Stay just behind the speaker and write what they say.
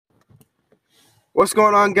What's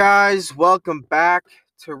going on, guys? Welcome back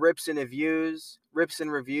to Rips and Reviews.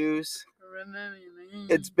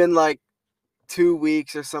 It's been like 2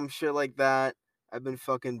 weeks or some shit like that. I've been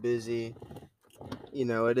fucking busy. You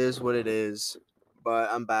know, it is what it is.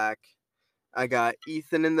 But I'm back. I got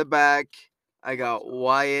Ethan in the back. I got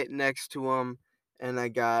Wyatt next to him. And I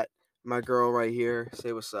got my girl right here.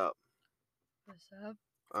 Say what's up. What's up?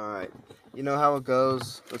 Alright. You know how it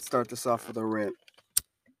goes. Let's start this off with a rip.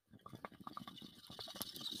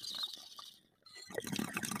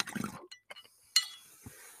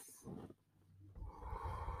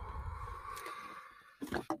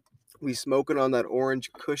 We smoking on that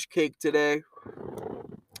orange kush cake today.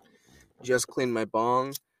 Just cleaned my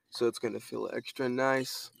bong, so it's gonna feel extra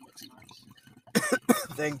nice.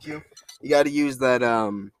 Thank you. You got to use that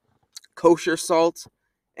kosher salt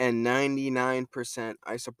and 99%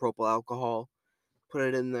 isopropyl alcohol. Put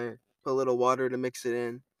it in there. Put a little water to mix it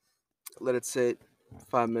in. Let it sit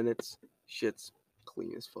 5 minutes. Shit's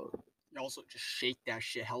clean as fuck. You also just shake that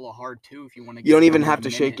shit hella hard too if you want to. You don't even have to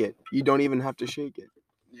shake it. You don't even have to shake it.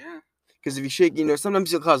 Yeah. Because if you shake,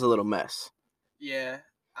 sometimes you'll cause a little mess. Yeah.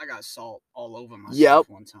 I got salt all over myself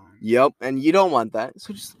one time. Yep. And you don't want that.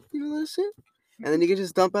 So just, let it sit. And then you can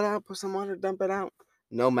just dump it out. Put some water, dump it out.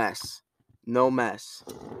 No mess. No mess.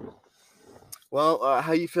 Well,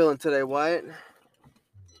 how you feeling today, Wyatt?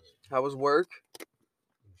 How was work?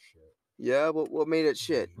 Shit. Yeah, what made it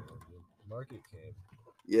shit? The market came.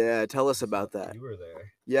 Yeah, tell us about that. You were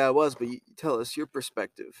there. Yeah, it was, but tell us your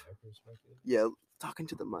perspective. My perspective? Yeah, talking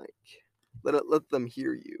to the mic. Let them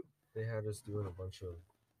hear you. They had us doing a bunch of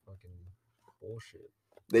fucking bullshit.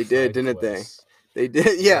 They did, didn't they? They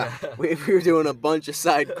did, yeah. We were doing a bunch of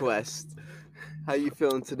side quests. How you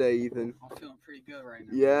feeling today, Ethan? I'm feeling pretty good right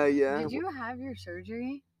now. Yeah. Did you have your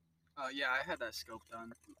surgery? Yeah, I had that scope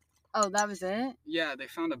done. Oh, that was it? Yeah, they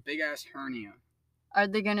found a big ass hernia. Are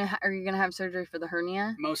you gonna have surgery for the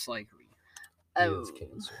hernia? Most likely. Oh. It's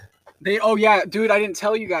cancer. Oh yeah, dude, I didn't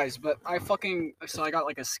tell you guys, but I got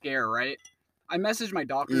like a scare, right? I messaged my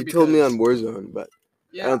doctor. You told me on Warzone, but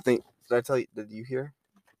yeah. I don't think. Did I tell you? Did you hear?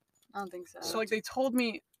 I don't think so. So like they told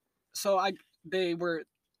me,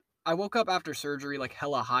 I woke up after surgery like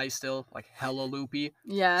hella high still, like hella loopy.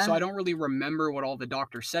 Yeah. So I don't really remember what all the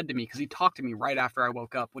doctor said to me because he talked to me right after I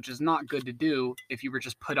woke up, which is not good to do if you were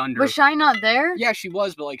just put under. Was Shy not there? Yeah, she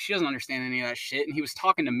was, but like she doesn't understand any of that shit, and he was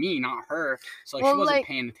talking to me, not her. So like Well, she wasn't like,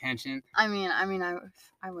 paying attention. I wouldn't have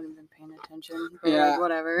been paying attention. But Yeah. like,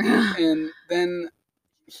 whatever. And then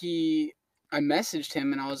I messaged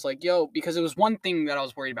him and I was like, yo, because it was one thing that I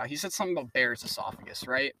was worried about. He said something about Barrett's esophagus,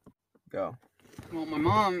 right? Go. Well, my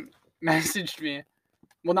mom messaged me.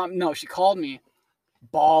 Well, she called me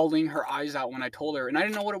bawling her eyes out when I told her, and I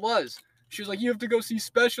didn't know what it was. She was like, you have to go see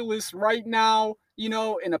specialists right now,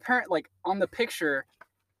 and apparently, like, on the picture,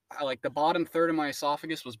 like, the bottom third of my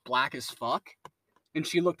esophagus was black as fuck. And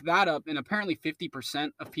she looked that up, and apparently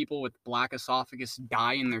 50% of people with black esophagus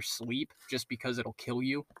die in their sleep just because it'll kill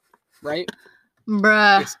you, right?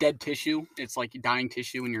 Bruh. It's dead tissue. It's like dying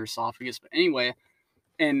tissue in your esophagus. But anyway,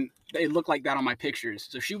 and it looked like that on my pictures.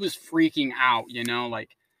 So she was freaking out,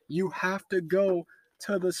 like, you have to go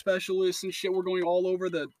to the specialist and shit. We're going all over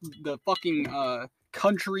the fucking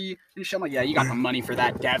country and shit. I'm like, yeah, you got the money for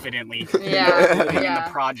that, definitely. Yeah. Living in Yeah.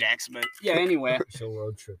 the projects. But yeah, anyway. She'll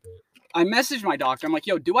road trip it. I messaged my doctor. I'm like,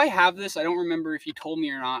 yo, do I have this? I don't remember if he told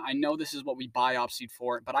me or not. I know this is what we biopsied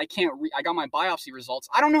for it, but I can't read. I got my biopsy results.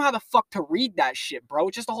 I don't know how the fuck to read that shit, bro.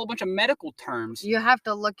 It's just a whole bunch of medical terms. You have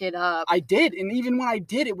to look it up. I did, and even when I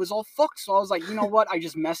did, it was all fucked. So I was like, you know what? I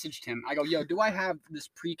just messaged him. I go, yo, do I have this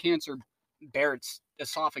precancer Barrett's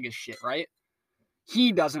esophagus shit, right?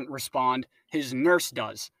 He doesn't respond. His nurse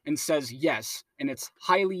does and says yes, and it's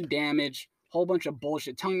highly damaged, whole bunch of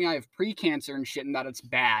bullshit, telling me I have precancer and shit and that it's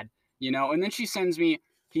bad. And then she sends me,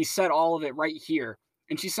 he said all of it right here.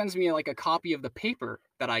 And she sends me like a copy of the paper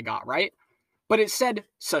that I got, right? But it said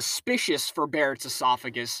suspicious for Barrett's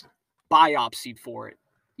esophagus, biopsied for it.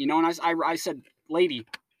 And I said, lady,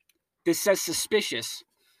 this says suspicious.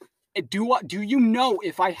 Do you know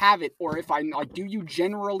if I have it or if do you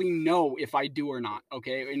generally know if I do or not?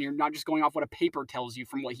 Okay. And you're not just going off what a paper tells you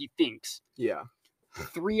from what he thinks. Yeah.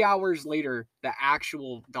 3 hours later, the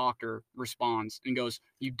actual doctor responds and goes,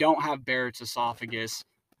 you don't have Barrett's esophagus.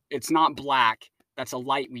 It's not black. That's a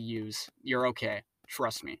light we use. You're okay.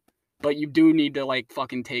 Trust me. But you do need to like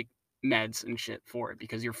fucking take meds and shit for it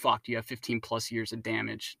because you're fucked. You have 15 plus years of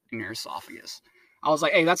damage in your esophagus. I was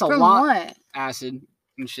like, hey, that's a From lot. What? Acid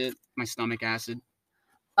and shit. My stomach acid.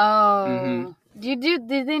 Oh. Mm-hmm. Did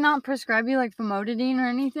they not prescribe you like famotidine or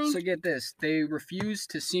anything? So get this. They refuse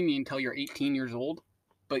to see me until you're 18 years old.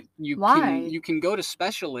 But you Why? can go to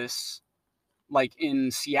specialists like in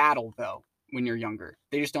Seattle though when you're younger.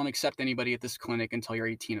 They just don't accept anybody at this clinic until you're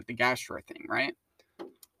 18 at the gastro thing, right?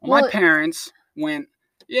 Well, my parents went,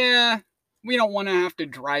 yeah, we don't want to have to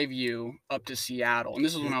drive you up to Seattle. And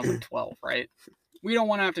this was when I was like 12, right? We don't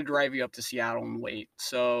want to have to drive you up to Seattle and wait.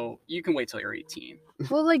 So you can wait till you're 18.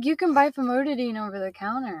 Well, like, you can buy famotidine over the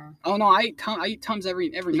counter. Oh, no, I eat Tums every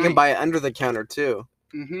You night. can buy it under the counter too.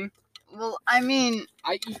 Mm-hmm. Well, I mean,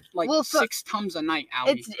 I eat like Well, 6 Tums a night,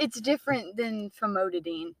 Allie. it's different than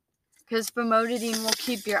famotidine. Because famotidine will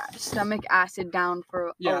keep your stomach acid down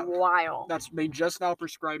for Yeah. a while. They just now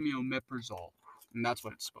prescribed me omeprazole, and that's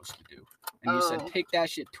what it's supposed to do. And you said, Oh. take that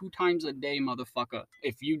shit 2 times a day, motherfucker,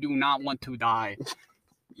 if you do not want to die.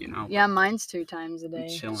 You know? Yeah, mine's 2 times a I'm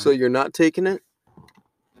day. chilling. So you're not taking it?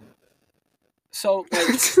 So, like,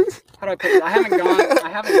 how do I put it? I haven't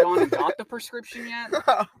gone and got the prescription yet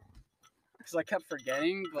because I kept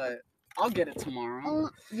forgetting, but I'll get it tomorrow. Oh,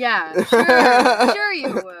 yeah, sure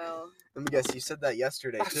you will. Let me guess, you said that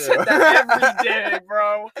yesterday too. I said that every day,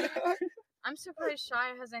 bro. I'm surprised Shy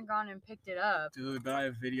hasn't gone and picked it up. Dude, but I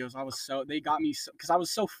have videos. They got me because I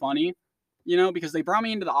was so funny, you know, because they brought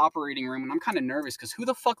me into the operating room and I'm kind of nervous because who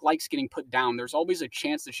the fuck likes getting put down? There's always a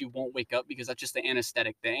chance that you won't wake up because that's just the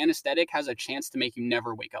anesthetic. The anesthetic has a chance to make you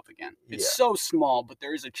never wake up again. It's so small, but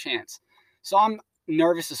there is a chance. So I'm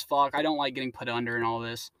nervous as fuck. I don't like getting put under and all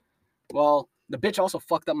this. Well, the bitch also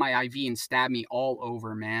fucked up my IV and stabbed me all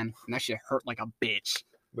over, man. And that shit hurt like a bitch.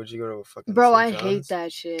 Would you go to a fucking Bro, St. I John's? hate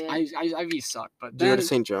that shit. IV suck, but Did you go to then,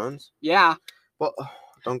 St. John's? yeah, Well,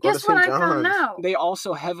 don't go Guess to St. what John's. I found out? they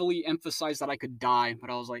also heavily emphasized that I could die, but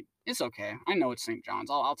I was like, it's okay. I know it's St. John's.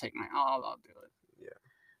 I'll take I'll do it.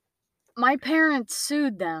 My parents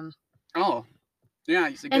sued them. Oh, yeah,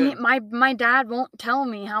 he's a And good. my dad won't tell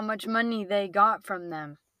me how much money they got from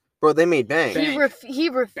them. Bro, they made bank. Bank. He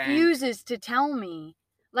refuses to tell me.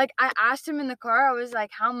 Like, I asked him in the car, I was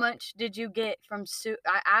like, how much did you get from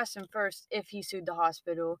I asked him first if he sued the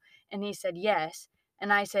hospital, and he said yes.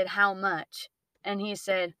 And I said, how much? And he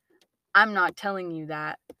said, I'm not telling you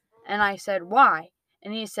that. And I said, why?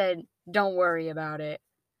 And he said, don't worry about it.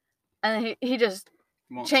 And he just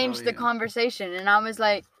Won't changed tell the you. conversation. And I was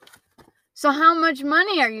like, so how much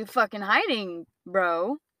money are you fucking hiding,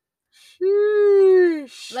 bro?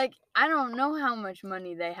 Sheesh. Like, I don't know how much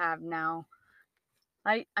money they have now.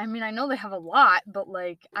 I mean, I know they have a lot, but,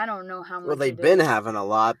 like, I don't know how much. Well, they've it been is. having a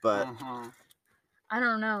lot, but I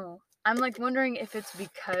don't know. I'm, like, wondering if it's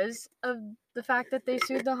because of the fact that they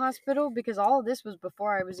sued the hospital, because all of this was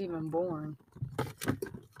before I was even born.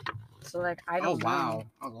 So, like, I Oh don't know. wow,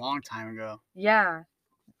 that was a long time ago. Yeah.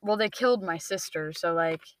 Well, they killed my sister, so,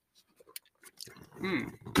 like,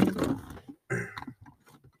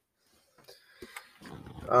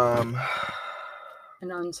 and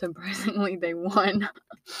unsurprisingly, they won.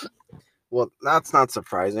 well, that's not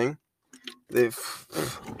surprising. It's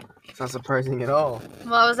not surprising at all.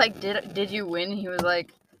 Well, I was like, did you win? He was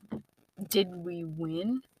like, did we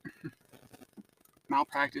win?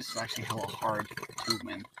 Malpractice is actually hella hard to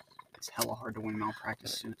win. It's hella hard to win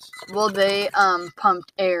malpractice suits. Well, they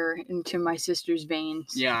pumped air into my sister's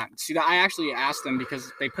veins. Yeah, see, I actually asked them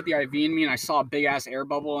because they put the IV in me and I saw a big ass air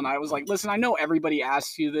bubble and I was like, listen, I know everybody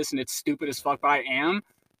asks you this and it's stupid as fuck, but I am.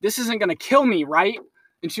 This isn't gonna kill me, right?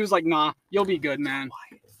 And she was like, nah, you'll be good, man.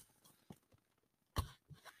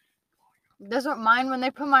 That's what mine, when they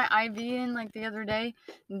put my IV in, like, the other day,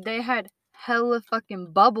 they had hella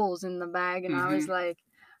fucking bubbles in the bag, and I was like,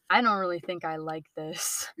 I don't really think I like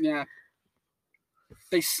this. Yeah.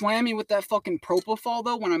 They slam me with that fucking propofol,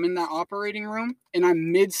 though, when I'm in that operating room, and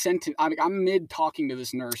I'm mid-sentence, I'm mid-talking to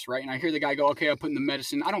this nurse, right? And I hear the guy go, okay, I'm putting the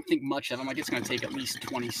medicine. I don't think much of it. I'm like, it's going to take at least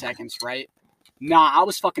 20 seconds, right? Nah, I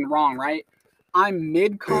was fucking wrong, right? I'm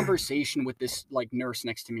mid-conversation with this, like, nurse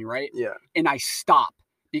next to me, right? Yeah. And I stop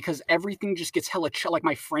because everything just gets hella like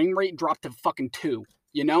my frame rate dropped to fucking 2,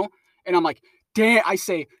 you know? And I'm like, damn, I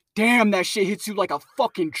say, damn, that shit hits you like a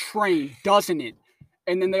fucking train, doesn't it?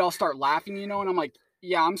 And then they all start laughing, you know? And I'm like,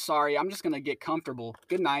 yeah, I'm sorry. I'm just going to get comfortable.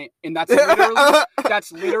 Good night. And that's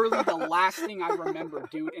literally the last thing I remember,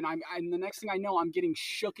 dude. And the next thing I know, I'm getting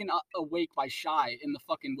shooken up awake by Shy in the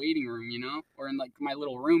fucking waiting room, you know? Or in, like, my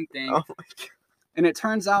little room thing. Oh my God. And it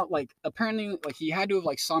turns out, like, apparently, like, he had to have,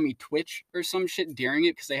 like, saw me twitch or some shit during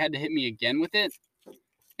it because they had to hit me again with it.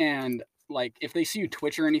 And, like, if they see you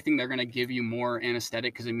twitch or anything, they're going to give you more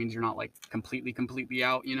anesthetic because it means you're not, like, completely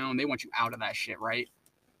out, you know? And they want you out of that shit, right?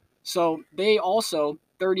 So they also,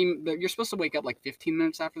 you're supposed to wake up, like, 15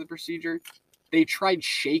 minutes after the procedure. They tried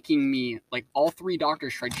shaking me, like, all 3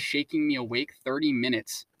 doctors tried shaking me awake 30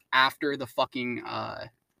 minutes after the fucking,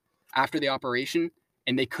 after the operation.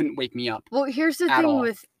 and they couldn't wake me up. Well, here's the At thing all.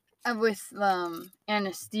 with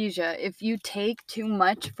anesthesia. If you take too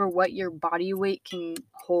much for what your body weight can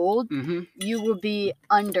hold, you will be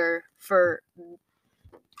under for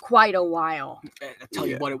quite a while. I tell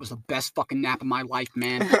you what, it was the best fucking nap of my life,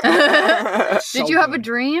 man. Did you have a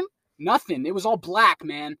dream? Nothing. It was all black,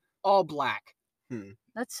 man. All black.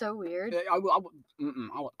 That's so weird. I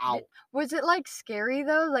was out. Was it like scary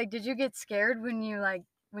though? Like, did you get scared when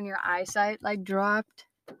your eyesight like dropped?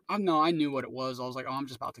 No, I knew what it was. I was like, oh, I'm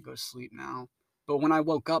just about to go to sleep now. But when I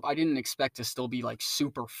woke up, I didn't expect to still be like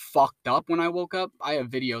super fucked up when I woke up. I have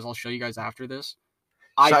videos. I'll show you guys after this.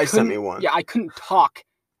 Shai sent me one. Yeah, I couldn't talk.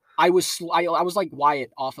 I was like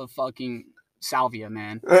Wyatt off of fucking Salvia,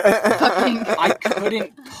 man. I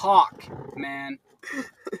couldn't talk, man.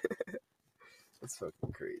 That's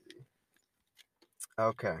fucking crazy.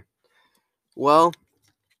 Okay. Well,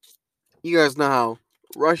 you guys know how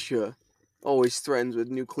Russia always threatens with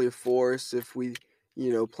nuclear force if we,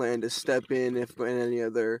 plan to step in, if any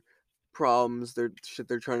other problems they're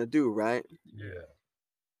trying to do, right? Yeah.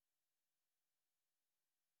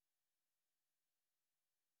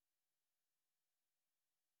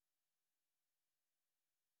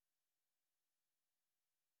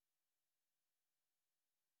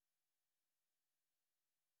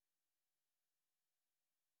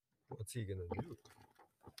 What's he gonna do?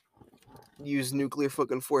 Use nuclear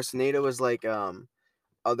fucking force. NATO is like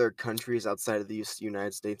other countries outside of the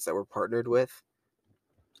United States that we're partnered with.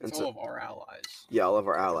 It's all of our allies. Yeah, all of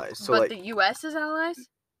our allies. So but the U.S. is allies?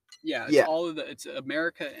 Yeah, it's all of it's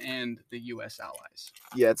America and the U.S. allies.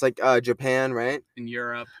 Yeah, it's like Japan, right? In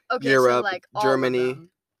Europe. Okay, Europe, so like all Germany. of them.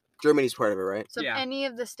 Germany's part of it, right? So if any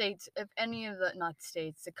of the states,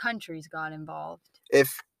 the countries got involved.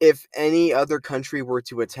 If any other country were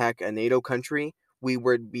to attack a NATO country, we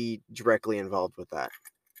would be directly involved with that.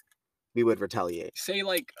 We would retaliate. Say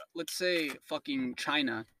let's say fucking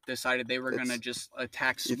China decided they were gonna just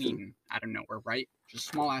attack Sweden out of nowhere, right? Just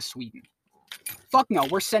small ass Sweden. Fuck no,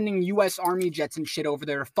 we're sending U.S. Army jets and shit over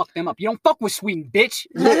there to fuck them up. You don't fuck with Sweden, bitch.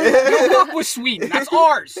 You don't fuck with Sweden. That's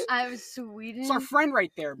ours. I was Sweden. It's our friend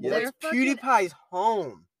right there, boy. Yeah, that's PewDiePie's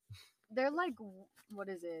home. They're like, what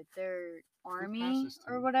is it? Their army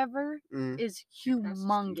or whatever is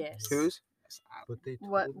humongous. Whose?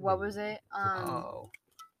 What was it?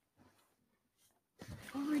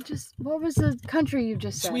 What was the country you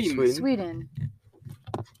just said? Sweden.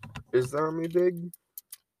 Is the army big?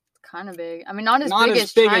 Kind of big. I mean, not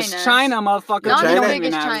as big as China, motherfucker. Not as big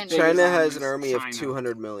as China. China has an army of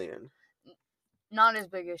 200 million. Not as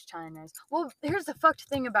big as China's. Well, here's the fucked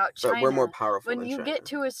thing about China. But we're more powerful when you China. get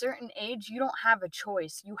to a certain age, you don't have a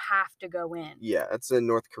choice. You have to go in. Yeah, that's in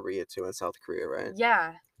North Korea too, and South Korea, right?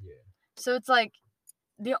 Yeah. So it's like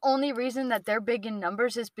the only reason that they're big in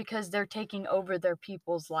numbers is because they're taking over their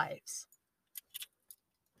people's lives.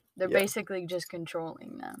 They're basically just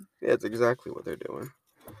controlling them. Yeah, that's exactly what they're doing.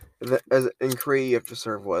 As in Korea, you have to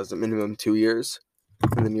serve a minimum 2 years,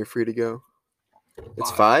 and then you're free to go.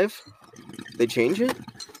 It's 5? They change it?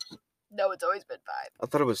 No, it's always been 5. I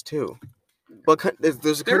thought it was 2. But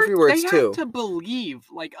there's a country where it's 2. They have to believe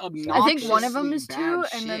obnoxiously I think one of them is 2,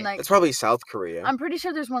 shit. and then it's probably South Korea. I'm pretty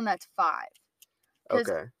sure there's one that's 5.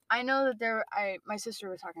 Okay. I know that my sister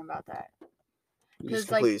was talking about that.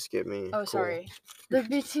 Please give me. Oh, sorry. The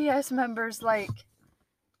BTS members Don't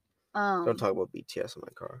talk about BTS in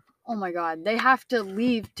my car. Oh my god, they have to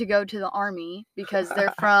leave to go to the army because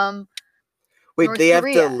they're from Wait, North they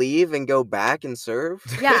Korea. have to leave and go back and serve?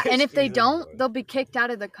 Yeah, and if they don't, they'll be kicked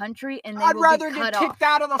out of the country and they I'd will rather be get cut kicked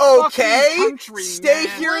off. out of the fucking country. Stay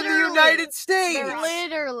man. here in the United States.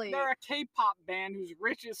 Literally. They're a K-pop band who's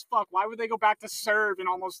rich as fuck. Why would they go back to serve and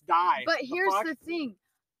almost die? But here's the thing.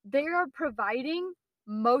 They are providing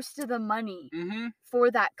most of the money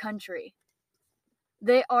for that country.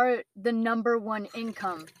 They are the number one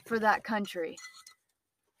income for that country.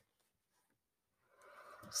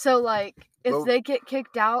 So, if they get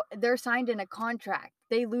kicked out, they're signed in a contract.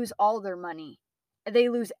 They lose all their money. They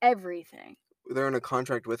lose everything. They're in a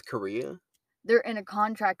contract with Korea? They're in a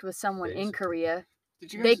contract with someone in Korea.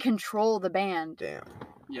 They control the band. Damn.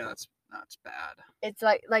 Yeah, that's bad. It's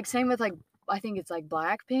like same with I think it's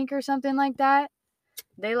Blackpink or something like that.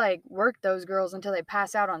 They work those girls until they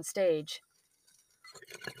pass out on stage.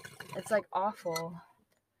 It's awful.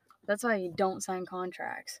 That's why you don't sign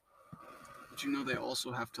contracts. But you know they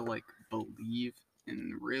also have to believe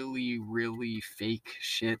in really, really fake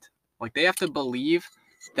shit. They have to believe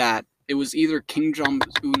that it was either Kim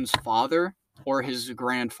Jong-un's father or his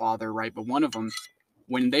grandfather, right? But one of them,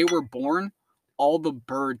 when they were born, all the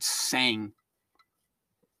birds sang.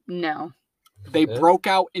 No. They Yeah. broke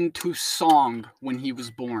out into song when he was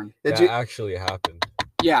born. Did That you actually happened.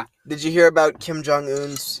 Yeah. Did you hear about Kim Jong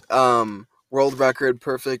Un's world record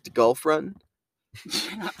perfect golf run?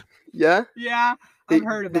 Yeah. Yeah. I've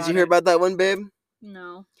heard about it. Did you hear about that one, babe?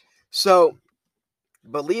 No. So,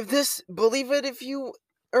 believe it if you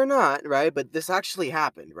or not, right? But this actually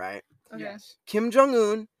happened, right? Okay. Yes. Kim Jong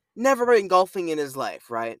Un never been golfing in his life,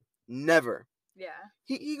 right? Never. Yeah.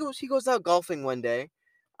 He goes out golfing one day,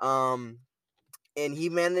 and he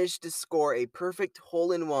managed to score a perfect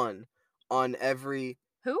hole-in-one on every.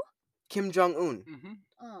 Who? Kim Jong Un. Mm-hmm.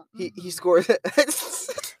 Oh. He scores.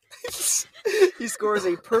 He scores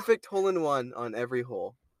a perfect hole-in-one on every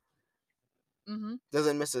hole. Mm-hmm.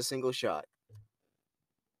 Doesn't miss a single shot.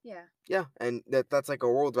 Yeah. Yeah, and that's like a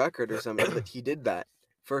world record or something. But he did that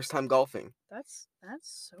first time golfing. That's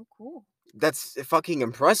so cool. That's fucking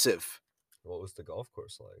impressive. What was the golf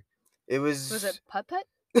course like? It was. Was it putt putt?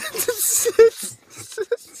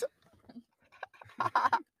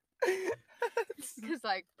 Because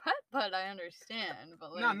like putt putt, I understand,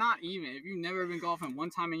 but like No, not even. If you've never been golfing one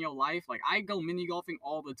time in your life, like I go mini golfing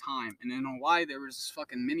all the time, and in Hawaii there was this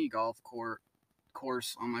fucking mini golf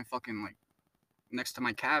course on my fucking like next to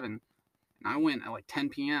my cabin, and I went at like 10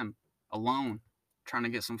 p.m. alone, trying to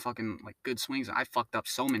get some fucking like good swings. I fucked up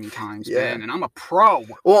so many times, Yeah. man, and I'm a pro.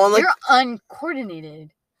 Well, I'm like. you're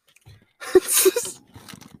uncoordinated.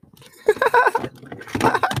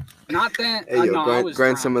 Not that. Hey, yo, no, I grind, was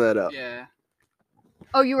grind drunk. some of that up. Yeah,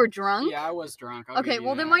 Oh, you were drunk? yeah, I was drunk. I'll Okay, give you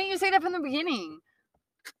well then that. why didn't you say that from the beginning?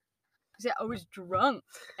 Because I was drunk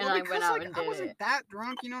and Well, I because, went out like, and I did wasn't it. that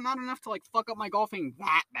drunk, not enough to like fuck up my golfing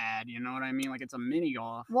that bad. You know what I mean? Like it's a mini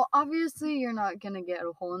golf. Well, obviously you're not gonna get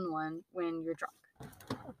a hole in one when you're drunk.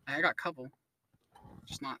 I got a couple,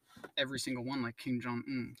 just not every single one like Kim Jong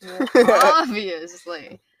Un.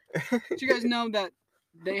 Obviously. Did you guys know that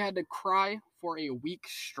they had to cry for a week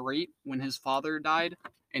straight when his father died?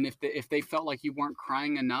 And if they felt like you weren't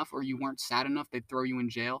crying enough or you weren't sad enough, they'd throw you in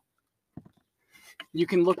jail. You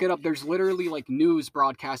can look it up. There's literally like news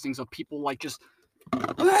broadcastings of people like just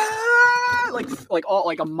like all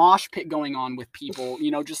like a mosh pit going on with people,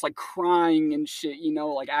 just like crying and shit,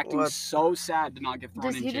 like acting What? so sad to not get thrown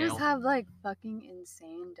Does in he jail. just have like fucking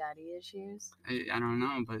insane daddy issues? I don't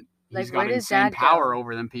know, but Like, he's where got does insane Dad power go?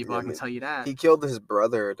 over them people. Yeah, I can man. tell you that. He killed his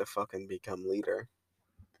brother to fucking become leader.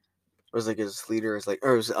 It was like his leader is like,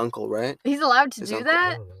 or his uncle, right? He's allowed to His do uncle. I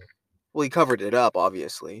that? don't know. Well, he covered it up,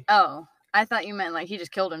 obviously. Oh, I thought you meant like he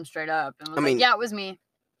just killed him straight up and was I mean- like, yeah, it was me.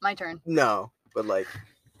 My turn. No, but like,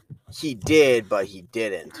 he did, but he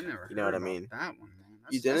didn't. I never You know heard what I about mean? that one, man.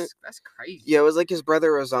 You didn't? That's crazy. Yeah, it was like his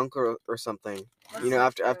brother or his uncle or something. That's You know,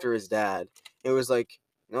 not after true. his dad, it was like,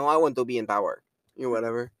 no, I want to be in power. You know,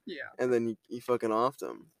 whatever. Yeah. And then he fucking offed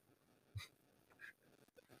him.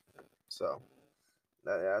 So,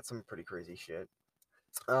 that's some pretty crazy shit.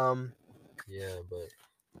 Yeah, but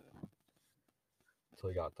until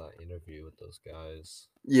he got that interview with those guys,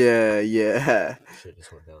 Yeah. shit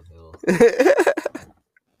just went downhill.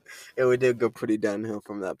 It did go pretty downhill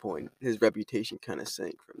from that point. His reputation kind of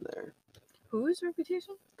sank from there. Whose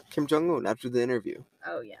reputation? Kim Jong Un after the interview.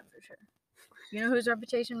 Oh yeah, for sure. You know whose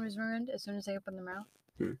reputation was ruined as soon as they opened their mouth?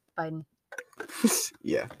 Biden.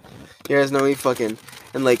 Yeah. He has no fucking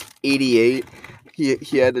in like '88.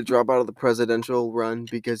 He had to drop out of the presidential run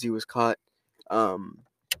because he was caught.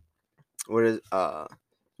 What is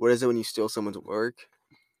it when you steal someone's work?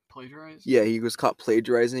 Plagiarized? Yeah, he was caught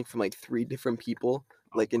plagiarizing from like 3 different people,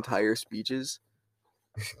 Oh, like wow. entire speeches.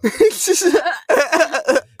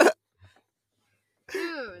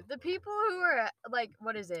 Dude, the people who are like,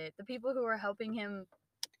 what is it? The people who were helping him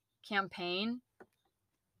campaign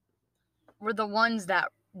were the ones that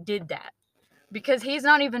did that. Because he's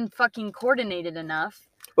not even fucking coordinated enough.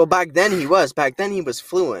 Well, back then he was. Back then he was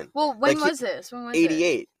fluent. Well, when Like, was this? When was it?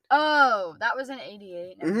 88. Oh, that was in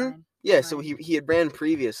 88. Never mind. Yeah, Never so mind. he had ran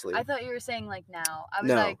previously. I thought you were saying like now. I was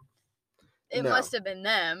No. like, it No. must have been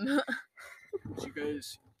them. Did you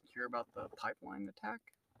guys hear about the pipeline attack?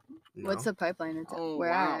 What's No. the pipeline attack? Oh Where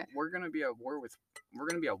wow, at? we're gonna be at war,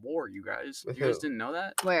 you guys. With You guys who? didn't know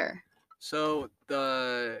that? Where? So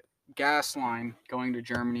the gas line going to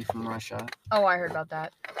Germany from Russia, Oh, I heard about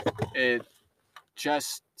that. it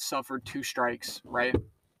just suffered 2 strikes, right?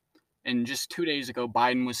 And just 2 days ago,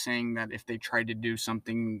 Biden was saying that if they tried to do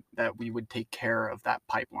something, that we would take care of that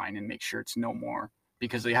pipeline and make sure it's no more,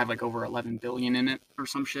 because they have like over 11 billion in it or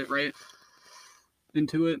some shit, right?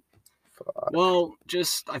 Into it. Fuck. Well,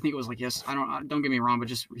 I think it was like, yes, don't get me wrong, but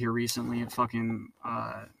just here recently, it fucking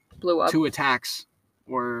Blew up. 2 attacks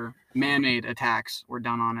man-made attacks were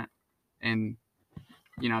done on it and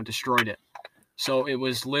destroyed it. So it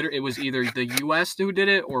was either the U.S. who did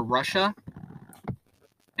it or Russia,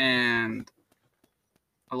 and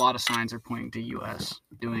a lot of signs are pointing to U.S.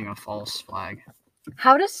 doing a false flag.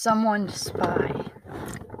 How does someone spy?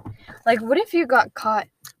 Like, what if you got caught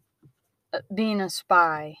being a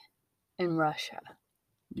spy in Russia?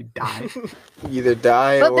 You die. You either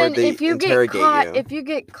die But or then they if you interrogate you. if you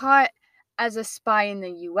get caught as a spy in the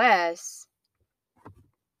U.S.,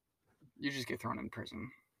 You just get thrown in prison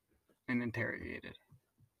and interrogated.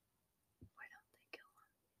 why don't they kill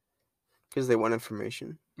Because they want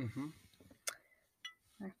information. Mm-hmm. him?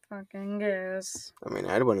 I fucking guess. I mean,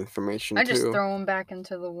 I'd want information I too. just throw him back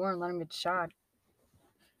into the war and let him get shot.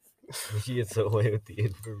 He gets away with the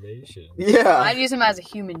information. Yeah. I'd use him as a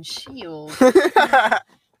human shield.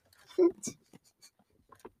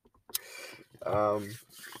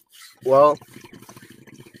 Well,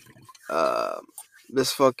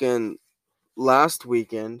 this fucking last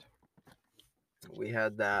weekend, we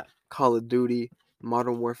had that Call of Duty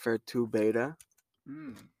Modern Warfare 2 beta.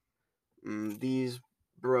 These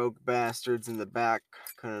broke bastards in the back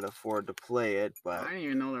couldn't afford to play it, but I didn't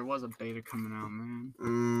even know there was a beta coming out,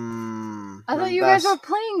 man. I thought you guys were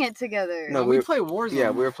playing it together. No, we play Warzone.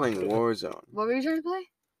 Yeah, we were playing Warzone. What were you trying to play?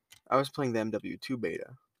 I was playing the MW2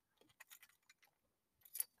 beta.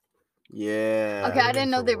 Yeah. Okay, I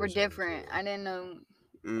didn't know they Warzone were too. different. I didn't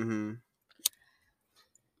know.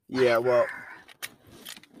 Yeah, well,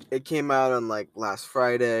 it came out on like last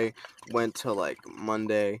Friday, went to like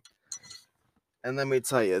Monday. And let me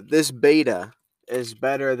tell you, this beta is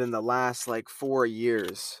better than the last like 4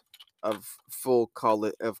 years of Call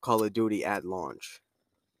of Duty at launch.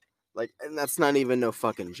 Like, and that's not even no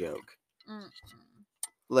fucking joke.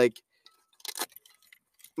 Like,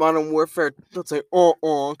 Modern Warfare, they'll say,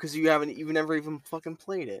 because you've never even fucking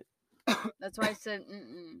played it. That's why I said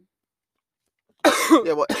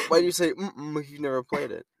Yeah, why do you say if you've never played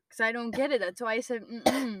it? Because I don't get it. That's why I said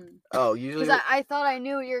Oh, usually. Because I thought I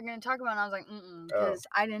knew what you were going to talk about, and I was like, because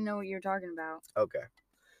I didn't know what you were talking about. Okay.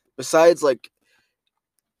 Besides, like,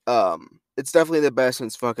 it's definitely the best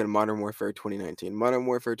since fucking Modern Warfare 2019. Modern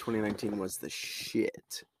Warfare 2019 was the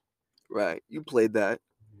shit. Right. You played that.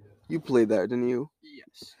 You played that, didn't you?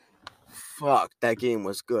 Yes. Fuck, that game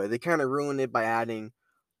was good. They kind of ruined it by adding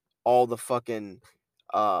all the fucking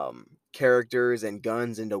characters and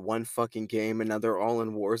guns into one fucking game, and now they're all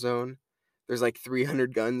in Warzone. There's like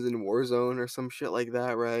 300 guns in Warzone or some shit like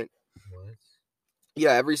that, right? What?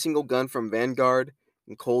 Yeah, every single gun from Vanguard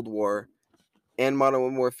and Cold War and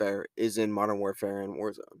Modern Warfare is in Modern Warfare and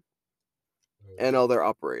Warzone. And all their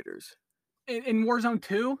operators. In Warzone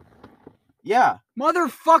 2? Yeah.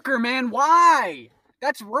 Motherfucker, man, why?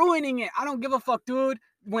 That's ruining it. I don't give a fuck, dude.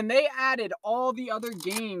 When they added all the other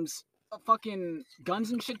games, fucking guns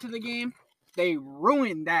and shit to the game, they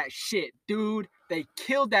ruined that shit, dude. They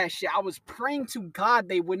killed that shit. I was praying to God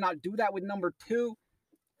they would not do that with number 2.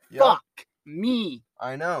 Yep. Fuck me.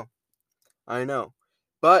 I know.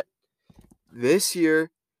 But this year,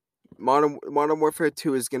 Modern Warfare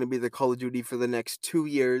 2 is going to be the Call of Duty for the next 2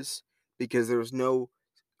 years because there's no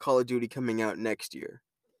Call of Duty coming out next year.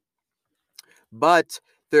 But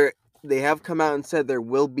they have come out and said there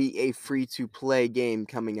will be a free-to-play game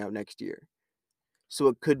coming out next year. So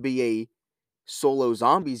it could be a solo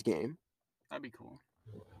zombies game. That'd be cool.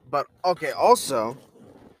 But, okay, also,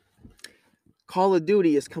 Call of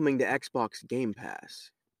Duty is coming to Xbox Game Pass.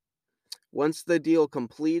 Once the deal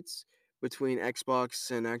completes between Xbox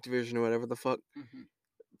and Activision or whatever the fuck,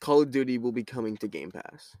 Call of Duty will be coming to Game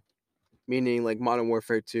Pass. Meaning, like, Modern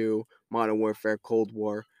Warfare 2, Modern Warfare, Cold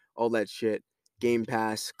War, all that shit. Game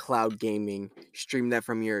Pass, cloud gaming, stream that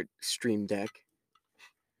from your Stream Deck.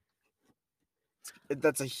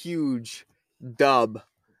 That's a huge dub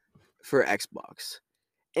for Xbox.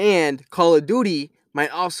 And Call of Duty might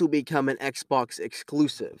also become an Xbox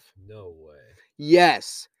exclusive. No way.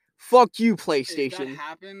 Yes. Fuck you, PlayStation. If that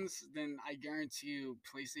happens, then I guarantee you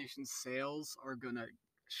PlayStation sales are gonna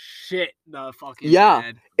shit the fucking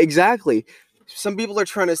bed. Exactly. Some people are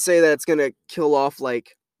trying to say that it's gonna kill off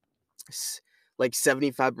like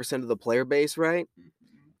 75% of the player base, right?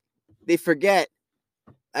 They forget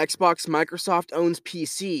Xbox Microsoft owns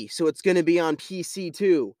PC, so it's gonna be on PC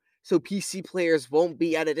too. So PC players won't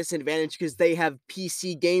be at a disadvantage because they have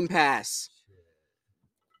PC Game Pass.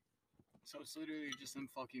 So it's literally just them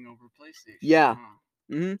fucking over PlayStation. Yeah. Huh?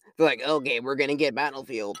 They're like, okay, we're gonna get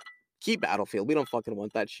Battlefield. Keep Battlefield. We don't fucking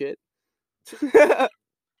want that shit.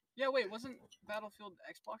 Yeah, wait, wasn't Battlefield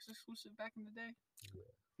Xbox exclusive back in the day?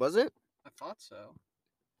 Was it? I thought so.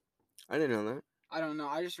 I didn't know that. I don't know.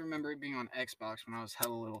 I just remember it being on Xbox when I was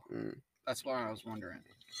hella little. That's why I was wondering.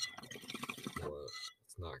 Well,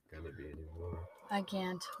 it's not gonna be anymore. I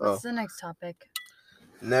can't. What's the next topic?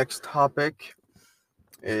 Next topic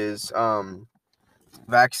is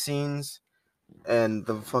vaccines and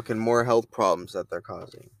the fucking more health problems that they're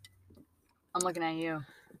causing. I'm looking at you,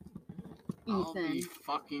 I'll be Ethan.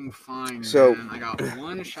 fucking fine, So- man. I got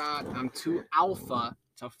one shot. I'm too alpha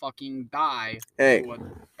to fucking die Hey. to a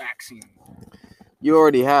vaccine. You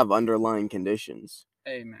already have underlying conditions.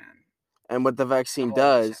 Hey, man. And what the vaccine I've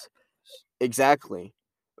always does, exactly,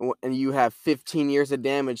 and you have 15 years of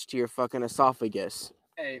damage to your fucking esophagus.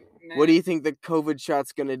 Hey, man. What do you think the COVID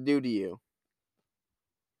shot's gonna do to you?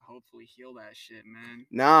 Hopefully heal that shit, man.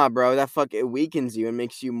 Nah, bro, that fuck it weakens you and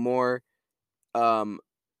makes you more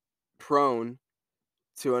prone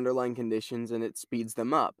to underlying conditions, and it speeds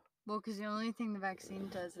them up. Well, because the only thing the vaccine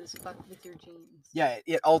does is fuck with your genes. Yeah,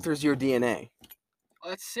 it alters your DNA. Oh,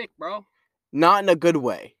 that's sick, bro. Not in a good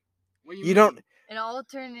way. What do You mean? don't. It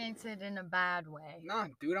alternates it in a bad way. Nah,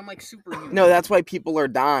 dude, I'm like superhuman. No, that's why people are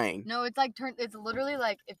dying. No, it's like it's literally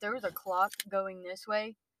like if there was a clock going this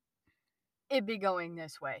way, it'd be going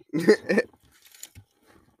this way.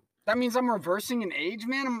 That means I'm reversing in age,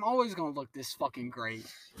 man. I'm always gonna look this fucking great.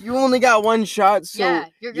 You only got one shot, so yeah,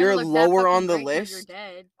 you're, gonna you're look that lower fucking on the great 'cause list You're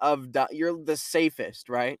dead. of you're the safest,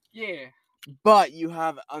 right? Yeah, But you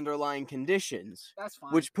have underlying conditions, that's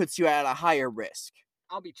fine. which puts you at a higher risk.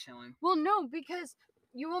 I'll be chilling. Well, no, because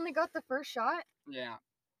you only got the first shot. Yeah.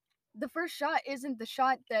 The first shot isn't the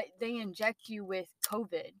shot that they inject you with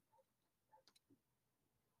COVID.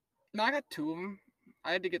 No, I got two of them.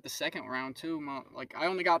 I had to get the second round too. Like I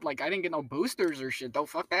only got I didn't get no boosters or shit. Don't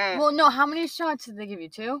fuck that. Well, no, how many shots did they give you?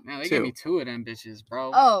 2? Man, they Two. gave me 2 of them bitches, bro.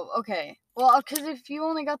 Oh, okay. Well, because if you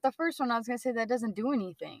only got the first one, I was gonna say that doesn't do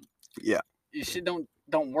anything. Yeah. You shit don't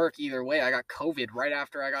work either way. I got COVID right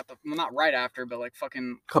after I got not right after, but like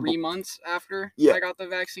fucking 3 months after I got the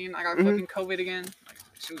vaccine. I got fucking COVID again. Like,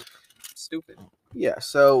 it was stupid. Yeah,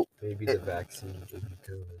 so Maybe the vaccine, maybe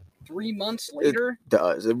COVID. 3 months later,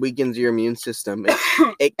 does. It weakens your immune system.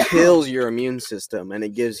 It kills your immune system, and it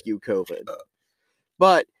gives you COVID.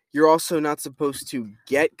 But you're also not supposed to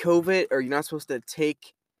get COVID, or you're not supposed to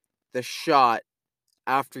take the shot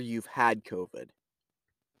after you've had COVID.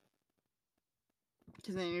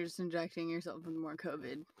 Because then you're just injecting yourself with more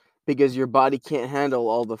COVID. Because your body can't handle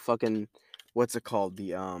all the fucking, what's it called?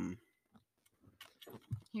 He got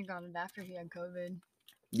it after he had COVID.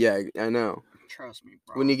 Yeah, I know. trust me,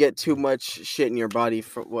 bro. When you get too much shit in your body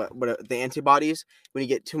for what the antibodies, when you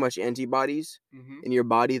get too much antibodies in your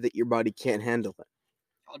body, that your body can't handle it.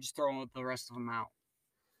 I'll just throw the rest of them out.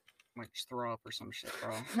 Like just throw up or some shit,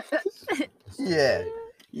 bro. Yeah.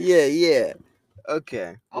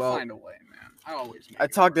 Okay. I'll find a way, man. I always. I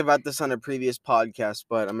talked about this on a previous podcast,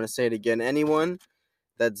 but I'm gonna say it again. Anyone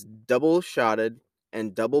that's double shotted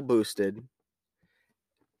and double boosted,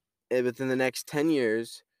 within the next 10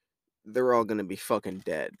 years, they're all gonna be fucking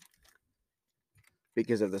dead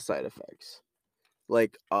because of the side effects,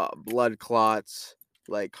 like blood clots,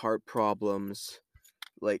 like heart problems,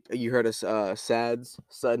 like you heard of SADS,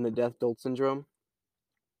 sudden adult syndrome.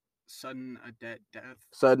 Sudden death.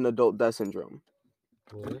 Sudden adult death syndrome.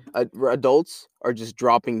 What? Adults are just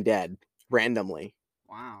dropping dead randomly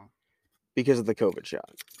Wow. because of the COVID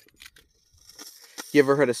shot. You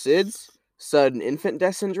ever heard of SIDS? Sudden infant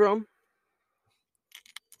death syndrome?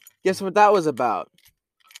 Guess what that was about?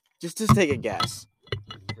 Just take a guess.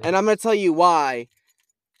 And I'm going to tell you why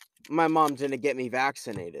my mom didn't get me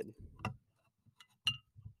vaccinated.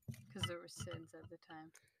 Because there were SIDS at the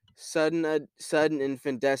time. Sudden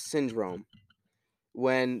infant death syndrome.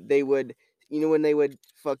 When they would, when they would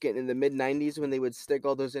fucking, in the mid-90s, when they would stick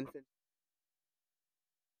all those infants.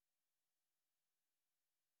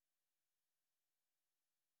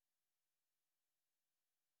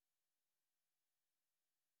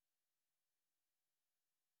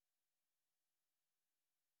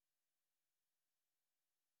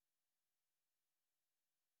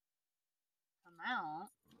 Amount?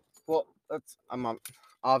 Well,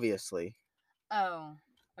 obviously. Oh,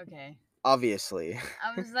 okay. Obviously.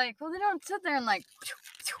 I was like, well, they don't sit there and like.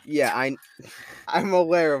 Yeah, I'm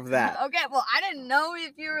aware of that. Okay, well, I didn't know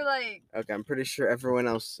if you were like. Okay, I'm pretty sure everyone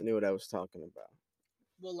else knew what I was talking about.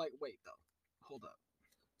 Well, like, wait though. Hold up.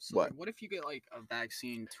 So, What? Like, what if you get like a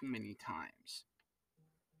vaccine too many times?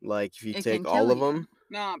 Like, if you It take can all kill of you. them,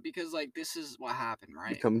 Nah, because like this is what happened,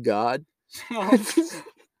 right? become God.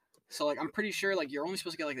 So like I'm pretty sure like you're only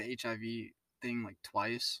supposed to get like the HIV thing like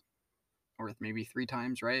twice, or maybe 3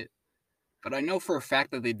 times, right? But I know for a fact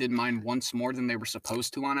that they did mine once more than they were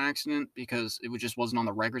supposed to on accident because it just wasn't on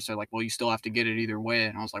the record. So like, well, you still have to get it either way.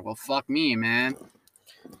 And I was like, well, fuck me, man.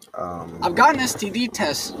 I've gotten STD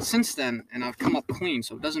tests since then, and I've come up clean,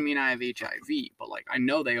 so it doesn't mean I have HIV. But like, I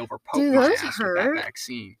know they overpoked Do my those ass hurt? with that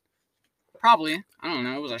vaccine. Probably. I don't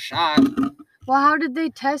know. It was a shot. Well, how did they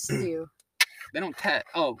test you? They don't test.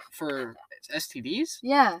 Oh, for STDs?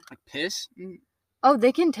 Yeah. Like piss? Oh,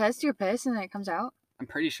 they can test your piss and then it comes out? I'm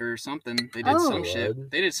pretty sure something. They did some Oh. shit.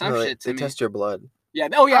 Blood? They did some No, shit to they me. test your blood. Yeah.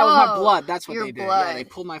 Oh yeah, it was my Oh, blood. That's what your they did. Yeah, blood. they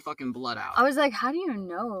pulled my fucking blood out. I was like, how do you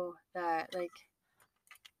know that? Like,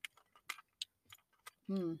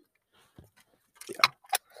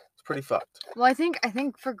 It's pretty fucked. Well, I think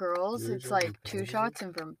for girls Yours it's are like 2 independent? shots,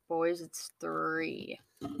 and for boys it's 3.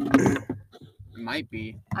 It might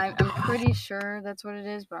be. I'm pretty sure that's what it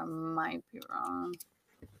is, but I might be wrong.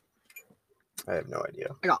 I have no idea.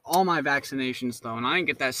 I got all my vaccinations though, and I didn't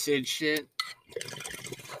get that SID shit.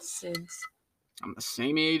 SIDS. I'm the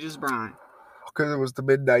same age as Brian. Because it was the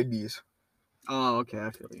mid-90s. Oh, okay,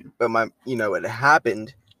 I feel you. But it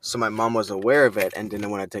happened, so my mom was aware of it and didn't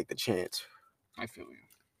want to take the chance. I feel you.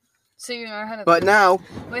 So you never had a But now,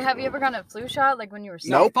 Wait, have you ever gotten a flu shot like when you were sick?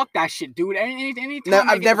 No, Nope. fuck that shit, dude. Anytime No,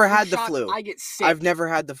 I I've get never a flu had the shot, flu. I get sick. I've never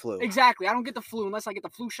had the flu. Exactly. I don't get the flu unless I get the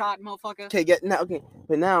flu shot, motherfucker. Okay,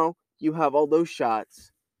 but now you have all those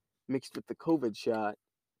shots mixed with the COVID shot.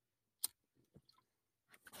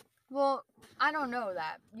 Well, I don't know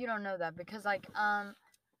that. You don't know that because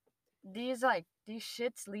these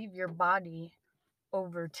shits leave your body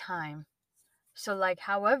over time. So like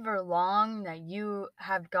however long that you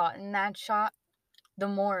have gotten that shot, the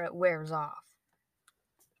more it wears off.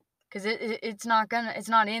 Cuz it's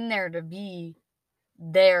not in there to be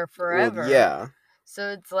there forever. Well, yeah.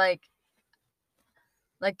 So it's like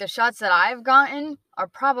the shots that I've gotten are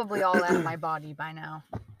probably all out of my body by now.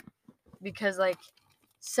 Because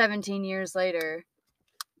 17 years later.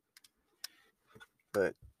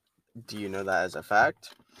 But do you know that as a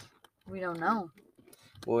fact? We don't know.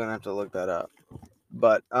 We're going to have to look that up.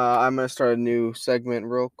 But I'm going to start a new segment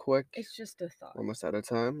real quick. It's just a thought. We're almost out of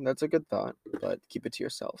time. That's a good thought, but keep it to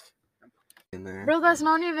yourself. In there. Bro, that's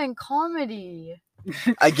not even comedy.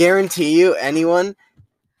 I guarantee you, anyone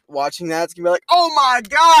watching that's going to be like, oh my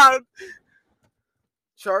God!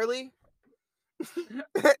 Charlie?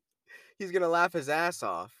 He's going to laugh his ass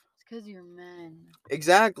off. It's because you're men.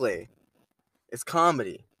 Exactly. It's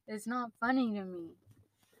comedy. It's not funny to me.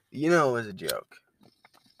 You know it was a joke.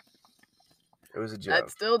 It was a joke. That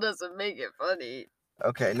still doesn't make it funny.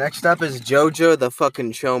 Okay, next up is JoJo the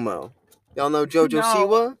fucking Chomo. Y'all know JoJo No.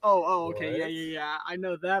 Siwa? Oh, okay. What? Yeah. I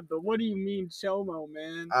know that, but what do you mean, Chomo,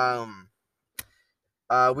 man?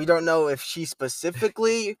 We don't know if she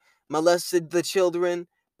specifically molested the children,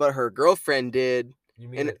 but her girlfriend did. You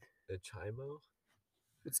mean And a Chimo?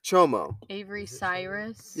 it's Chomo. Avery Is it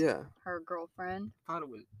Cyrus, Yeah. her girlfriend. I thought it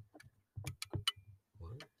was.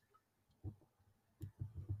 What?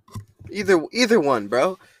 Either one,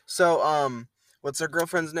 bro. So, what's her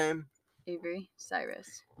girlfriend's name? Avery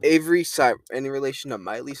Cyrus. Avery Cyrus. Any relation to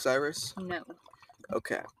Miley Cyrus? No.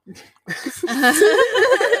 Okay.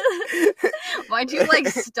 Why'd you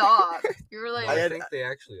stop? You were like, I think they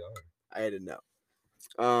actually are. I had to know.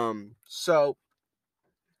 So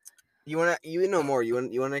you know more. You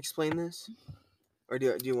wanna explain this, or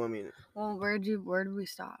do you want me to? well, where did we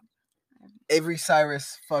stop? Avery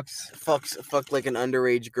Cyrus fucked like an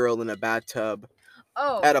underage girl in a bathtub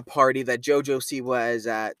Oh, at a party that JoJo Siwa is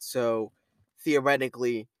at. So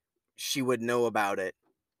theoretically, she would know about it.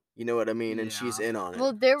 You know what I mean? And she's Yeah. in on it.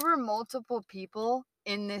 well, there were multiple people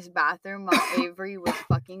in this bathroom while Avery was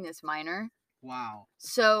fucking this minor. Wow.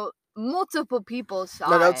 So multiple people saw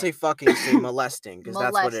No, it. don't say fucking, say molesting, because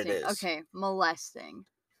that's what it is. Okay, molesting.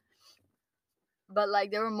 But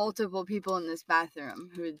there were multiple people in this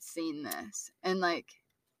bathroom who had seen this, and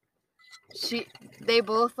they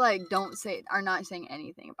both are not saying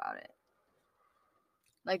anything about it.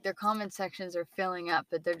 Their comment sections are filling up,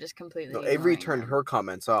 but they're just completely. No, Avery ignoring turned them. her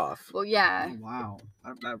comments off, Well, yeah, Oh, wow.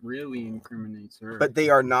 That really incriminates her. but they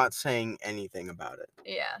are not saying anything about it.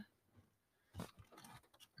 yeah.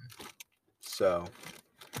 So,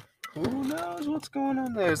 who knows what's going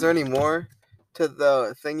on there? Is there any more to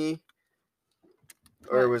the thingy?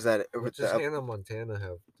 Or was that it? What does Hannah Montana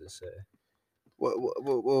have to say? What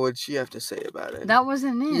would she have to say about it? That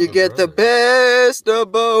wasn't it. You get the best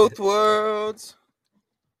of both worlds.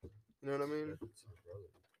 You know what I mean?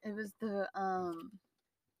 It was the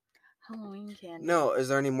Halloween candy. No, is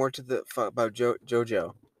there any more to the about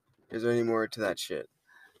JoJo? Is there any more to that shit?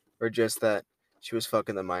 Or just that she was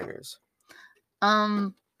fucking the minors? Let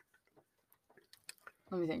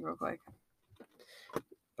me think real quick.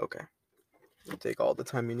 Okay. You take all the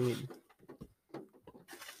time you need.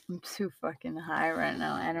 I'm too fucking high right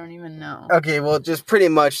now. I don't even know. Okay, well, just pretty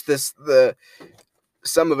much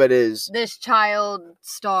some of it is This child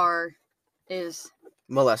star is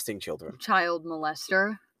molesting children child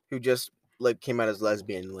molester. who just like came out as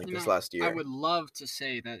lesbian like this last year. I would love to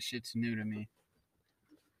say that shit's new to me.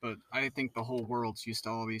 But I think the whole world's used to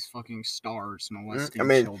all these fucking stars molesting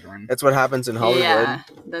children. That's what happens in Hollywood. Yeah,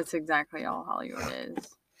 that's exactly all Hollywood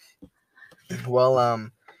is. Well,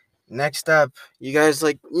 next up, you guys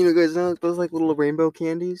guys know those like little rainbow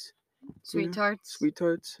candies? Sweet tarts. Sweet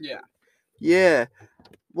tarts? Yeah. Yeah.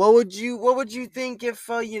 What would you think if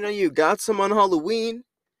you got some on Halloween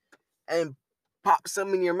and pop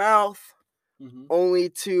some in your mouth only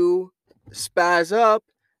to spaz up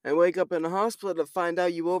and wake up in the hospital to find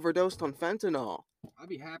out you overdosed on fentanyl? I'd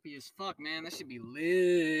be happy as fuck, man. That should be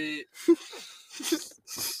lit.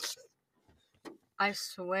 I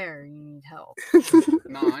swear you need help.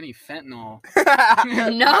 Nah, I need fentanyl.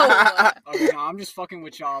 No. Okay, no, I'm just fucking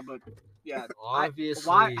with y'all, but yeah.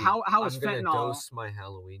 Obviously, How is I'm gonna fentanyl? dose my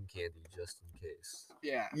Halloween candy just in case.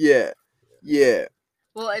 Yeah. Yeah.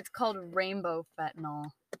 Well, it's called rainbow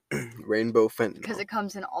fentanyl Rainbow fentanyl. because it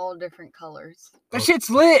comes in all different colors. That shit's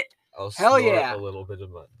lit. I'll Hell snort yeah. a little bit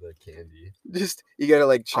of the candy. Just you gotta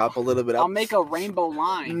like chop a little bit up. I'll make a rainbow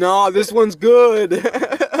line. No, this one's good.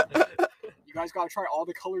 You guys gotta try all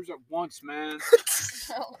the colors at once, man.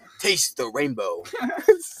 Taste the rainbow.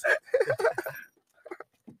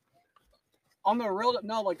 On the real,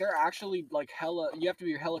 no, like they're actually like hella. You have to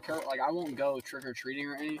be hella careful. Like I won't go trick or treating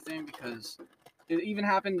or anything because it even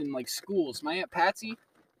happened in like schools. My Aunt Patsy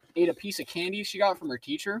ate a piece of candy she got from her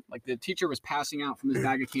teacher. Like the teacher was passing out from this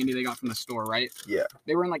bag of candy they got from the store, right? Yeah.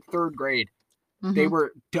 They were in like 3rd grade. Mhm. They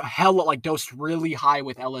were hella like dosed really high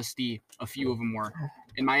with LSD. A few of them were,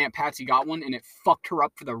 and my Aunt Patsy got one, and it fucked her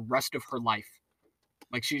up for the rest of her life.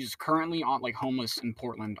 Like she's currently on like homeless in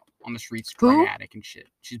Portland on the streets, drug addict and shit.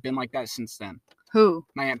 She's been like that since then. Who?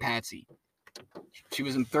 My Aunt Patsy. She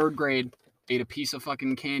was in 3rd grade, ate a piece of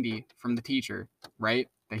fucking candy from the teacher, right?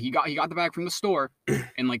 That he got the bag from the store,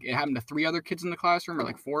 and like it happened to 3 other kids in the classroom, or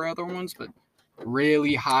like 4 other ones, but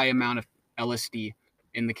really high amount of LSD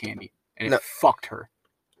in the candy, and it fucked her.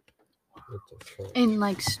 What the fuck? In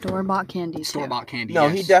like store-bought candy. Store-bought candy. No,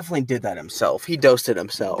 yes. he definitely did that himself. He dosed it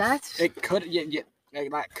himself. That's It could, yeah,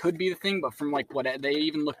 that could be the thing, but from like what they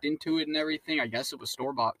even looked into it and everything, I guess it was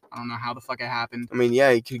store-bought. I don't know how the fuck it happened. I mean,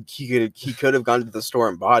 yeah, he could have gone to the store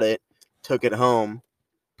and bought it, took it home,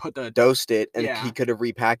 dosed it, and Yeah. he could have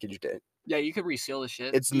repackaged it. Yeah, you could reseal the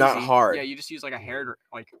shit. It's not easy. hard. Yeah, you just use like a hair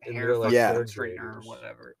And fucking they're, like, Yeah. third straightener or graders.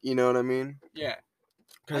 whatever. You know what I mean? Yeah,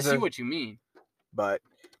 I 'Cause see what you mean. But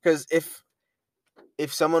because if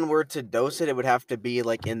someone were to dose it, it would have to be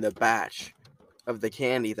like in the batch of the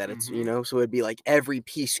candy that it's so it'd be like every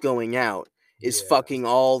piece going out is Yeah. fucking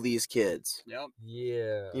all these kids. Yep.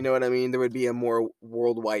 Yeah. You know what I mean? There would be a more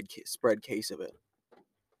worldwide spread case of it.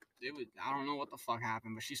 I don't know what the fuck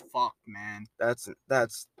happened, but she's fucked, man. That's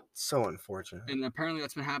so unfortunate. And apparently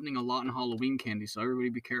that's been happening a lot in Halloween candy, so everybody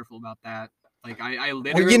be careful about that. Like I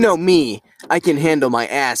literally. Well, you know me, I can handle my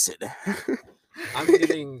acid. I'm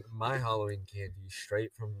getting my Halloween candy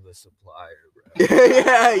straight from the supplier, bro.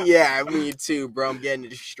 yeah, me too, bro. I'm getting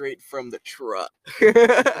it straight from the truck.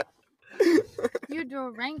 you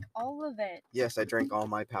drank all of it. Yes, I drank all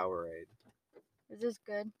my Powerade. Is this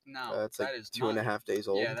good? No, That's like that is 2.5 days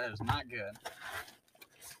old. Yeah, that is not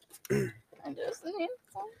good. I just need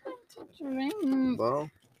something to drink. Well,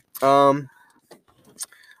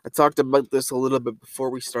 I talked about this a little bit before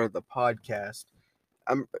we started the podcast.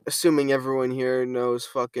 I'm assuming everyone here knows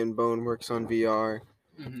fucking Boneworks on VR.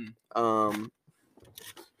 Mm-hmm.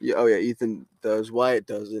 Yeah, oh yeah, Ethan does. Wyatt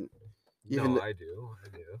doesn't. No, I do.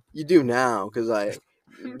 You do now, because I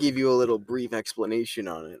give you a little brief explanation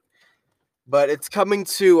on it. But it's coming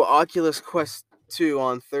to Oculus Quest 2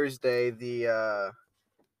 on Thursday, the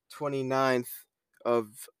 29th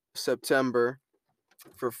of September,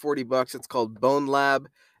 for $40. It's called Bone Lab.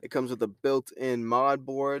 It comes with a built-in mod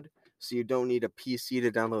board, so you don't need a PC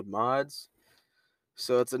to download mods.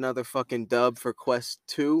 So it's another fucking dub for Quest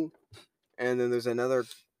 2. And then there's another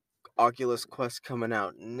Oculus Quest coming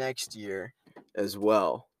out next year as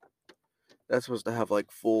well. That's supposed to have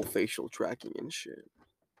like full facial tracking and shit.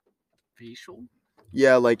 Facial?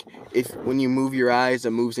 Yeah, like when you move your eyes,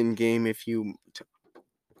 it moves in game. If you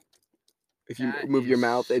That move your is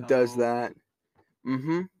mouth, it does so- that.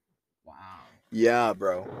 Wow. Yeah,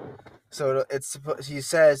 bro. So he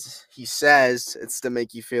says it's to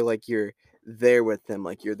make you feel like you're there with them,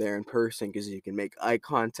 like you're there in person, because you can make eye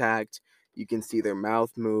contact. You can see their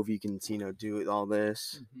mouth move. You can do all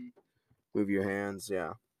this. Mm-hmm. Move your hands.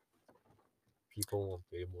 Yeah. people won't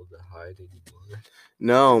be able to hide anymore.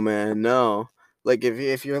 No, man, no. Like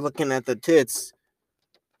if you're looking at the tits,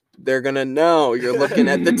 they're gonna know you're looking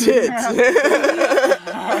at the tits.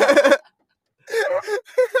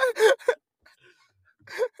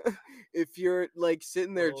 If you're like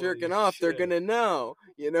sitting there Holy jerking off, they're shit. gonna know.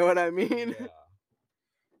 You know what I mean? Yeah.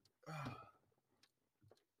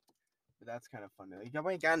 But that's kind of funny.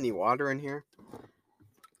 Anybody got any water in here?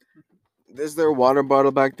 Is there a water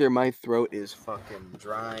bottle back there? My throat is fucking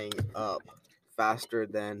drying up faster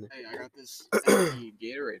than. Hey, I got this empty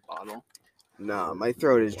Gatorade bottle. Nah, my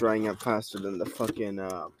throat is drying up faster than the fucking.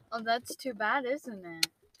 Oh, that's too bad, isn't it?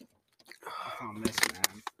 I found this,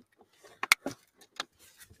 man.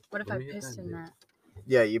 What if Let I me get pissed that, in dude. that?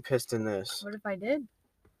 Yeah, you pissed in this. What if I did?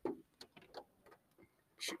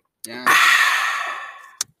 Yeah.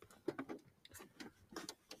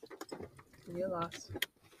 You lost.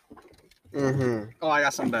 Oh, I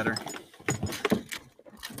got something better.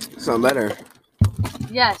 Sound better.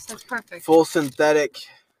 Yes, that's perfect. Full synthetic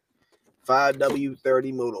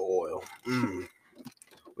 5W30 motor oil.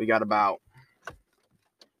 We got about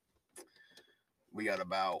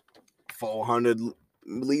 400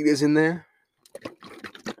 liters in there.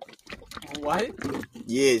 What?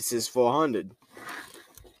 Yeah, it says 400.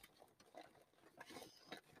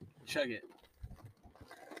 Chug it.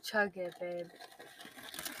 Chug it, babe.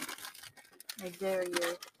 I dare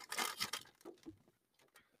you.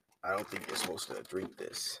 I don't think you're supposed to drink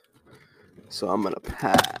this. So I'm gonna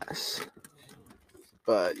pass.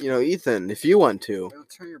 But, you know, Ethan, if you want to. It'll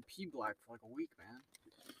turn your pee black for like a week, man.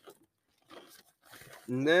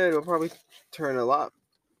 No, it'll probably turn a lot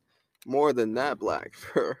more than that black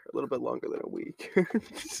for a little bit longer than a week.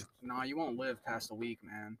 Nah, you won't live past a week,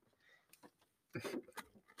 man.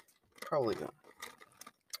 Probably not.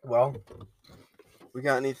 Well, we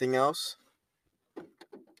got anything else?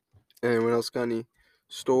 Anyone else got any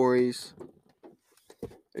stories?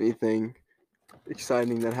 Anything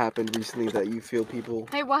exciting that happened recently that you feel people...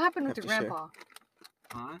 Hey, what happened with Have your to share. grandpa?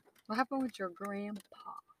 Huh? What happened with your grandpa?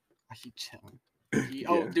 He chilling.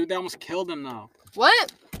 Oh, Yeah. dude, they almost killed him though.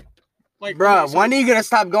 What? Like, Bruh, okay, so- when are you gonna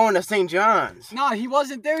stop going to St. John's? No, he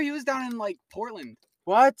wasn't there. He was down in like Portland.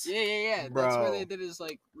 What? Yeah. That's where Bro. they did his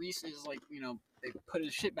like they put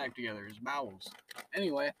his shit back together, his bowels.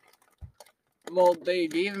 Anyway, well, they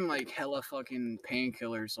gave him like hella fucking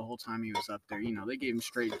painkillers the whole time he was up there. You know, they gave him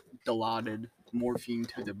straight Dilaudid morphine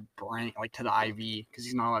to the brain, like to the IV, because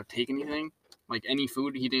he's not allowed to take anything. Like any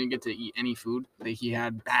food, he didn't get to eat any food. He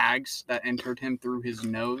had bags that entered him through his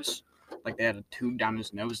nose. Like they had a tube down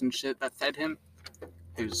his nose and shit that fed him.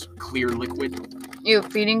 It was clear liquid. You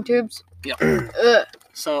have feeding tubes? Yeah. Ugh.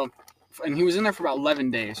 So, and he was in there for about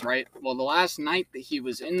 11 days, right? Well, the last night that he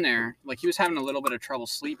was in there, like he was having a little bit of trouble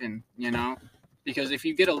sleeping, you know? Because if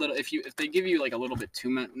you get a little, if they give you like a little bit too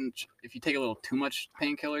much, if you take a little too much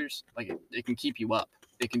painkillers, like it can keep you up.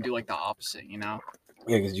 It can do like the opposite, you know?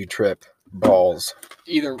 Yeah, because you trip. Balls.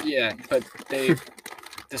 Either, yeah, but they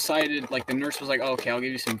decided, like the nurse was like, oh, okay, I'll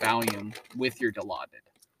give you some Valium with your Dilaudid.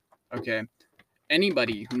 Okay.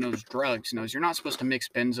 Anybody who knows drugs knows you're not supposed to mix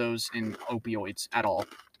benzos and opioids at all.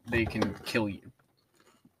 They can kill you.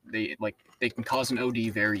 They can cause an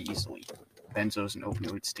OD very easily. Benzos and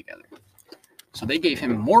opioids together. So they gave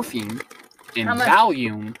him morphine and How much-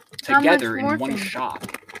 Valium how much together in one morphine?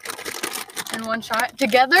 shot. In one shot?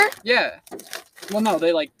 Together? Yeah. Well, no,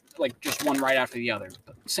 they like just one right after the other.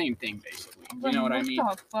 But same thing, basically. You know what I mean?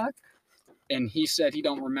 What the fuck? And he said he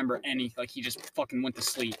don't remember any. Like he just fucking went to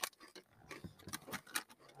sleep.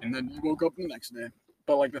 And then he woke up the next day.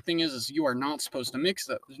 But like the thing is you are not supposed to mix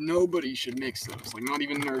those. Nobody should mix those. Like not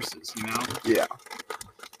even nurses, you know? Yeah.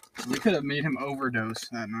 They could have made him overdose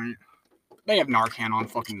that night. They have Narcan on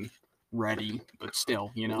fucking ready, but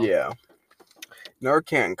still, you know? Yeah.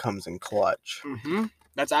 Narcan comes in clutch. Mm-hmm.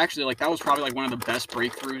 That's actually like that was probably like one of the best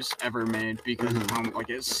breakthroughs ever made because of how like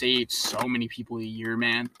it saved so many people a year,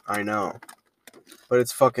 man. I know. But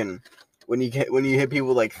it's fucking when you hit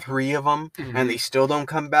people like 3 of them and they still don't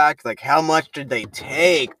come back. Like how much did they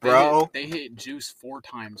take, bro? They hit Juice 4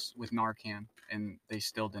 times with Narcan and they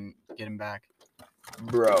still didn't get him back.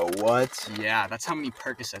 Bro, what? Yeah, that's how many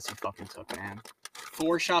Percocets he fucking took, man.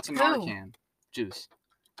 4 shots of Who? Narcan, Juice.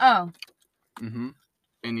 Oh. Mm-hmm.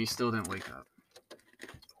 And he still didn't wake up.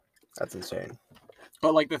 That's insane.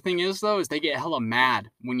 But like the thing is though, is they get hella mad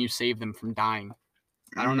when you save them from dying.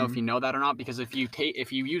 I don't know if you know that or not, because if you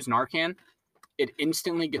use Narcan, it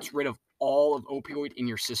instantly gets rid of all of opioid in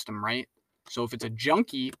your system, right? So if it's a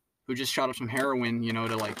junkie who just shot up some heroin, you know,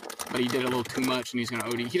 but he did a little too much and he's gonna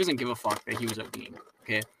OD, he doesn't give a fuck that he was ODing,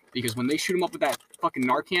 okay? Because when they shoot him up with that fucking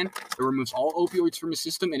Narcan, it removes all opioids from his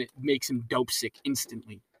system and it makes him dope sick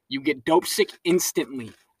instantly. You get dope sick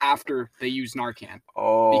instantly after they use Narcan.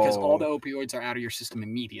 Oh. Because all the opioids are out of your system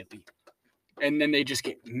immediately. And then they just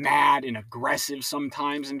get mad and aggressive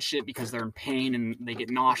sometimes and shit because they're in pain and they get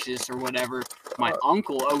nauseous or whatever. My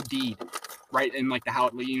uncle OD'd, right? In like the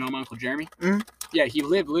house, you know my Uncle Jeremy? Mm-hmm. Yeah, he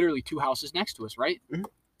lived literally 2 houses next to us, right? Mm-hmm.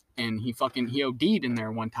 And he OD'd in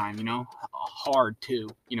there one time, you know? Hard too.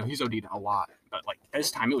 You know, he's OD'd a lot. But like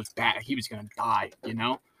this time it was bad. He was gonna die, you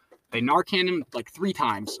know? They Narcaned him like 3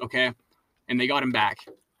 times, okay? And they got him back.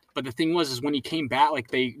 But the thing was, is when he came back,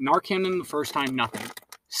 like they Narcaned him the first time, nothing.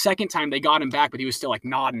 Second time, they got him back, but he was still like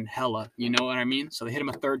nodding hella. You know what I mean? So they hit him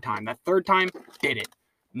a 3rd time. That 3rd time, did it.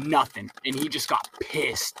 Nothing. And he just got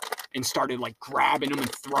pissed and started like grabbing him and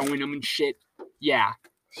throwing him and shit. Yeah.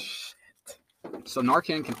 Shit. So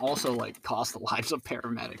Narcan can also like cost the lives of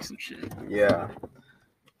paramedics and shit. Yeah.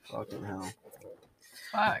 Fucking hell.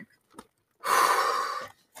 Fuck.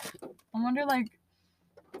 I wonder, like,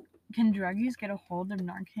 can druggies get a hold of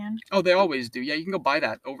Narcan? Oh, they always do. Yeah, you can go buy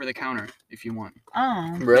that over the counter if you want.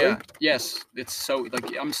 Oh. Really? Yeah. Yes. It's so like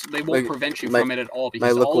they won't Like, prevent you my- from it at all my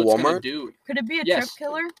because all local it's gonna Walmart? do. Could it be a Yes. trip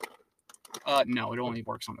killer? No, it only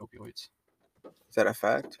works on opioids. Is that a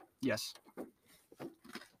fact? Yes.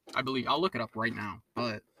 I believe. I'll look it up right now,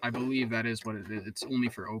 but I believe that is what it is. It's only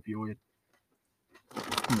for opioid.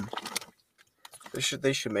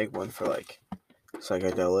 They should make one for like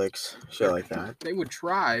psychedelics, shit like that. They would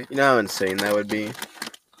try. You know how insane that would be?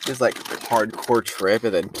 Just like hardcore trip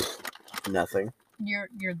and then nothing. You're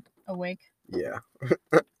awake. Yeah.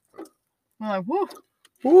 I'm like, whoo.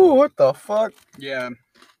 Ooh, what the fuck? Yeah.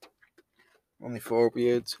 Only for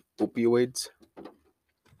opioids.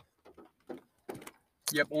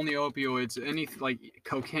 Yep. Only opioids. Any like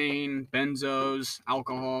cocaine, benzos,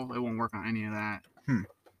 alcohol. It won't work on any of that.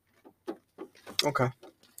 Okay.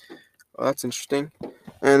 Well, that's interesting.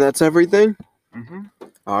 And that's everything? Mm-hmm.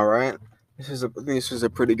 All right. I think this was a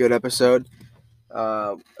pretty good episode.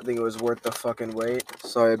 I think it was worth the fucking wait.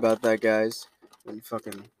 Sorry about that, guys. And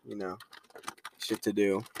fucking, shit to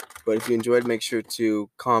do. But if you enjoyed, make sure to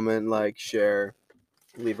comment, like, share,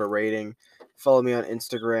 leave a rating. Follow me on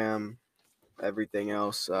Instagram, everything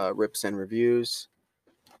else, RIPSANDREVIEWS.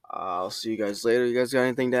 I'll see you guys later. You guys got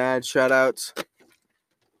anything to add? Shout outs?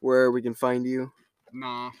 Where we can find you?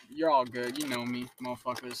 Nah, you're all good. You know me,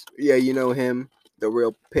 motherfuckers. Yeah, you know him. The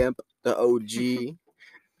real pimp. The OG.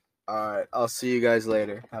 Alright, I'll see you guys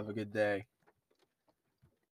later. Have a good day.